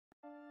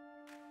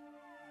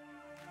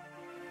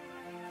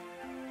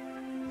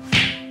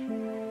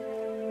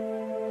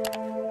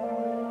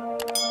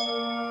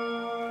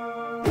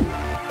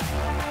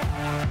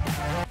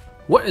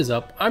What is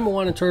up? I'm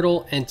Moana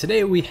Turtle, and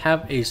today we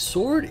have a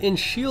sword and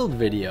shield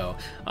video.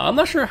 I'm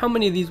not sure how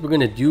many of these we're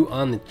going to do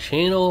on the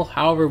channel,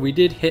 however we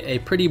did hit a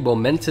pretty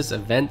momentous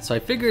event, so I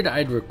figured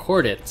I'd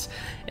record it.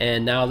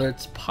 And now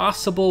it's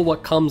possible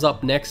what comes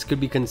up next could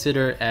be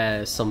considered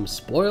as some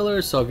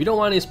spoilers, so if you don't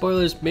want any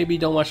spoilers, maybe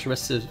don't watch the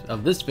rest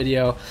of this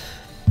video.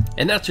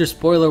 And that's your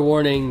spoiler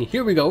warning.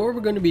 Here we go. What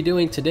we're going to be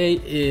doing today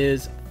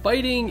is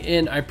fighting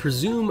and I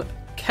presume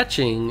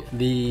catching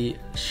the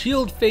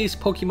shield face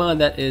Pokemon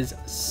that is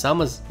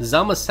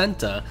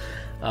Zamazenta.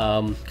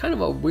 Kind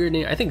of a weird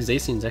name. I think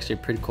Zacian is actually a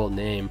pretty cool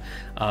name.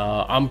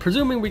 I'm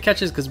presuming we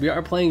catch this because we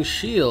are playing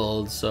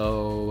Shield,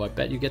 so I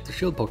bet you get the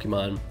Shield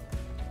Pokemon.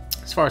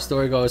 As far as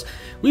story goes,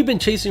 we've been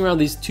chasing around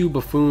these two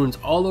buffoons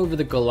all over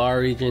the Galar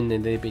region,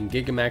 and they've been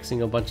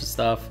Gigamaxing a bunch of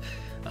stuff.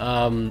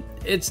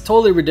 It's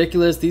totally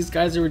ridiculous. These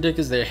guys are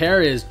ridiculous. Their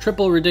hair is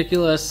triple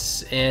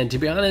ridiculous, and to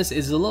be honest,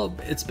 it's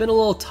been a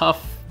little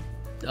tough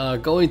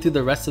going through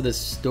the rest of this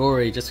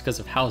story just because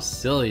of how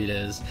silly it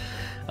is.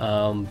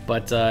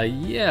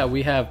 Yeah,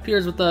 we have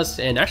Piers with us,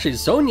 and actually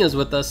Sonia's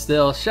with us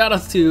still. Shout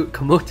out to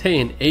Kamote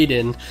and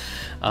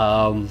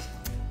Aiden.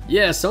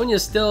 Yeah,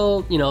 Sonia's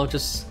still, you know,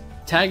 just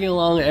tagging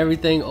along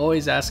everything,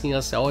 always asking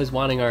us, always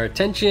wanting our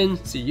attention,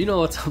 so you know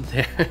what's up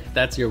there.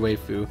 That's your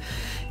waifu.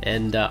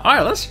 And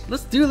alright,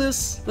 let's do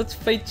this. Let's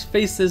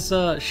face this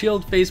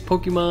shield face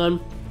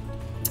Pokemon,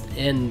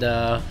 and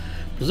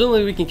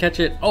presumably we can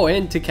catch it. Oh,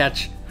 and to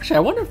catch, actually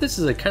I wonder if this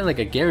is a kind of like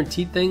a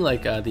guaranteed thing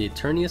like the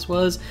Eternius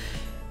was.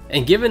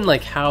 And given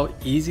like how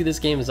easy this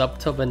game is up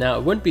till now,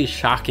 it wouldn't be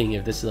shocking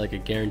if this is like a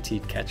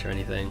guaranteed catch or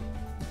anything.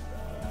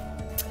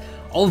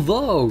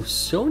 Although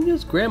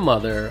Sonia's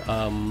grandmother,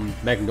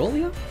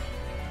 Magnolia,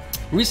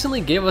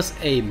 recently gave us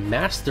a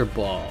Master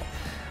Ball.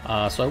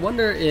 So I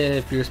wonder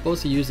if you're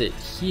supposed to use it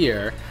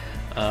here.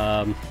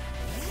 I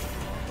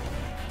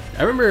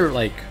remember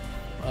like,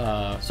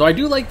 so I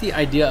do like the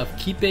idea of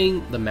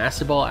keeping the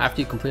Master Ball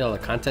after you complete all the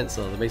content,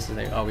 so they're basically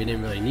saying, oh, we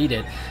didn't really need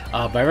it.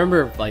 But I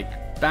remember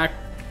like back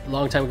a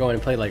long time ago when I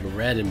played like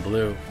Red and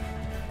Blue,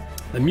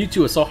 the Mewtwo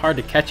was so hard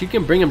to catch. You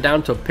can bring him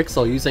down to a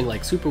pixel using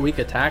like super weak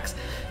attacks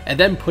and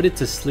then put it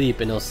to sleep,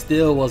 and it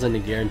still wasn't a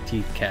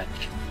guaranteed catch.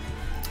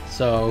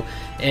 So,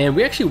 and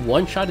we actually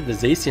one-shotted the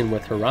Zacian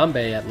with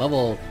Harambe at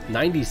level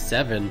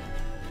 97.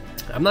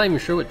 I'm not even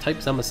sure what type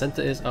Zamazenta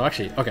is. Oh,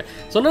 actually, okay.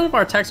 So none of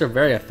our attacks are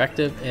very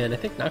effective, and I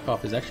think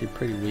Knockoff is actually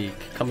pretty weak,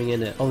 coming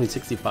in at only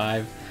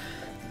 65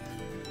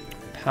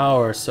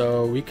 power.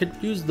 So we could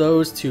use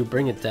those to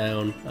bring it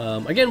down.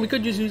 Again, we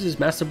could just use his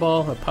Master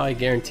Ball, probably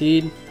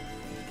guaranteed.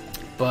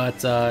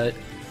 But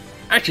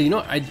actually, you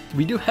know,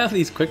 we do have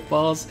these Quick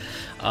Balls.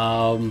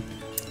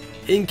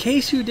 In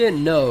case you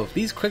didn't know,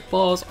 these Quick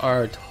Balls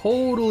are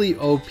totally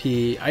OP.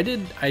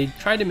 I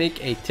tried to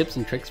make a tips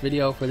and tricks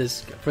video for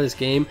this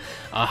game.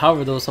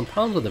 However, there was some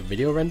problems with the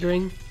video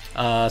rendering,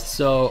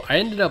 so I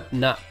ended up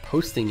not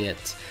posting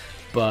it.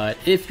 But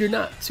if you're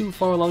not too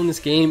far along this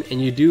game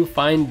and you do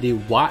find the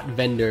Watt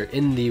vendor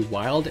in the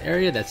wild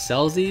area that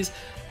sells these,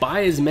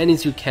 buy as many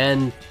as you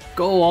can.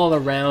 Go all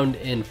around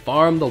and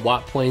farm the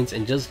Watt points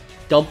and just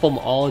dump them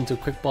all into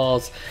Quick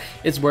Balls.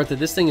 It's worth it.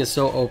 This thing is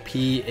so OP.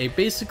 It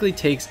basically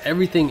takes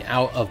everything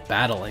out of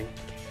battling,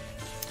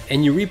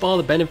 and you reap all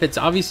the benefits.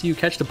 Obviously, you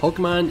catch the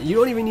Pokemon, you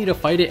don't even need to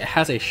fight it. It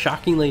has a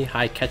shockingly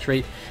high catch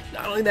rate.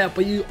 Not only that,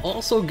 but you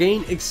also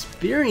gain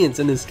experience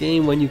in this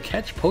game when you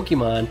catch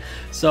Pokemon.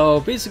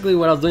 So basically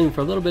what I was doing for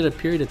a little bit of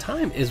period of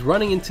time is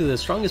running into the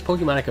strongest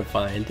Pokemon I could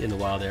find in the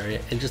wild area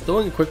and just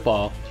throwing a Quick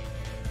Ball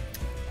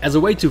as a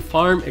way to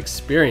farm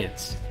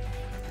experience.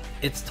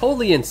 It's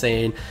totally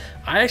insane.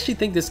 I actually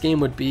think this game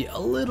would be a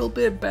little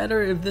bit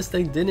better if this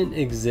thing didn't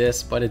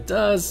exist, but it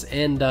does,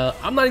 and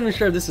I'm not even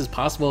sure if this is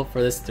possible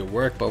for this to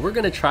work, but we're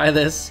gonna try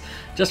this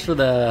just for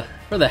the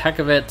heck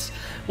of it.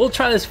 We'll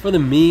try this for the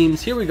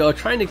memes. Here we go,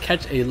 trying to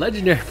catch a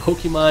legendary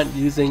Pokemon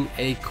using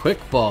a Quick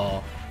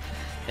Ball.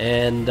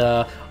 And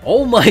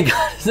oh my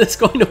god, is this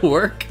going to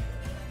work?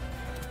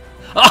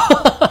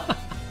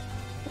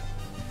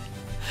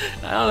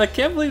 I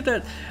can't believe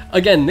that.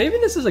 Again, maybe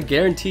this is a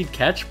guaranteed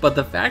catch, but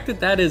the fact that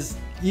that is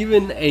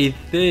even a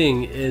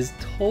thing is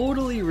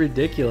totally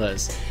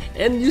ridiculous.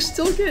 And you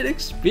still get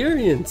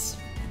experience.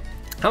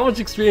 How much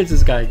experience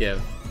does this guy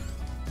give?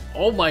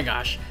 Oh my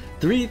gosh.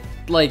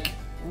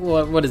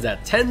 What is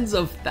that? Tens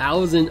of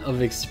thousands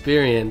of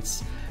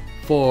experience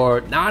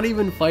for not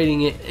even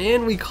fighting it,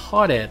 and we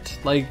caught it.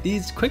 Like,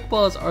 these Quick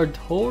Balls are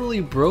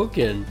totally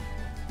broken.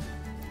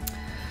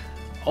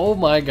 Oh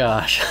my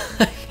gosh.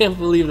 I can't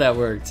believe that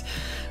worked.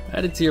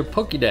 Add it to your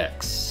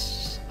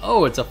Pokédex.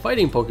 Oh, it's a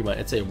fighting Pokemon.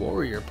 It's a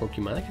warrior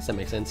Pokemon. I guess that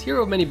makes sense.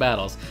 Hero of many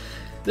battles.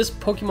 This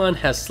Pokemon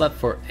has slept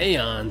for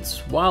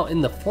aeons while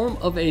in the form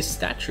of a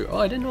statue. Oh,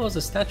 I didn't know it was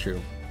a statue.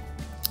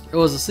 It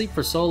was asleep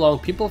for so long,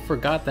 people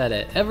forgot that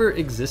it ever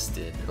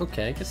existed.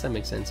 Okay, I guess that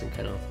makes sense and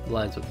kind of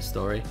aligns with the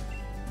story.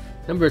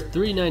 Number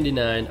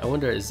 399. I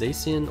wonder is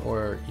Zacian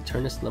or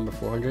Eternius number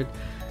 400?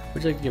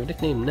 Would you like to give a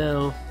nickname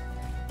now?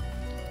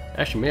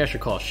 Actually, maybe I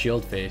should call it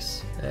Shield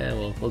Face.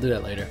 We'll do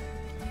that later.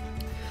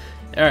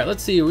 Alright,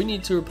 let's see. We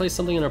need to replace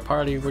something in our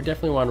party. We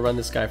definitely want to run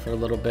this guy for a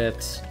little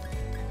bit.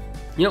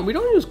 You know, we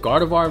don't use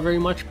Gardevoir very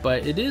much,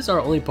 but it is our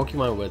only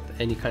Pokemon with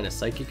any kind of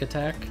psychic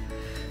attack.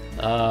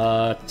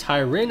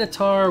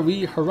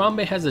 Tyranitar,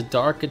 Harambe has a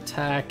dark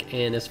attack,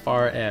 and as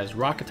far as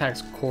rock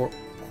attacks,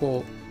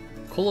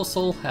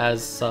 Colossal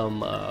has some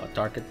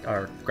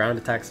ground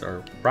attacks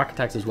or rock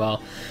attacks as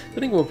well. I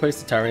think we'll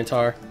replace the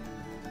Tyranitar,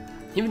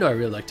 even though I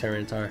really like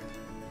Tyranitar.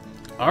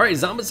 Alright,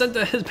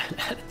 Zamazenta has been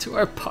added to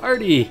our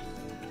party.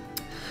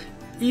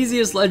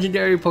 Easiest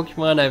legendary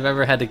Pokemon I've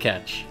ever had to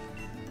catch.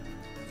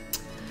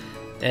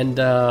 And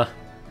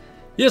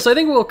yeah, so I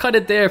think we'll cut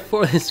it there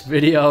for this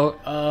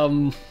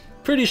video.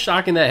 Pretty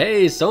shocking that,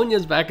 hey,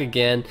 Sonia's back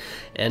again.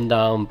 And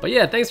but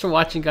yeah, thanks for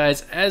watching,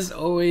 guys. As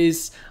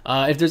always,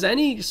 if there's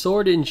any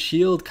Sword and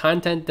Shield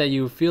content that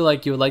you feel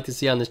like you would like to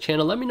see on this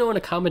channel, let me know in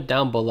a comment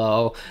down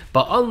below.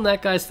 But other than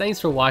that, guys, thanks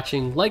for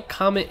watching. Like,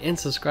 comment, and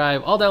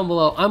subscribe all down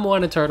below. I'm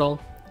Wanna Turtle,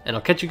 and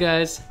I'll catch you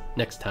guys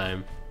next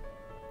time.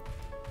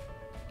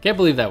 Can't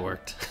believe that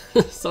worked.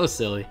 So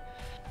silly.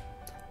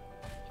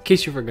 In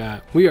case you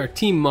forgot, we are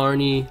Team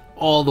Marnie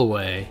all the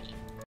way.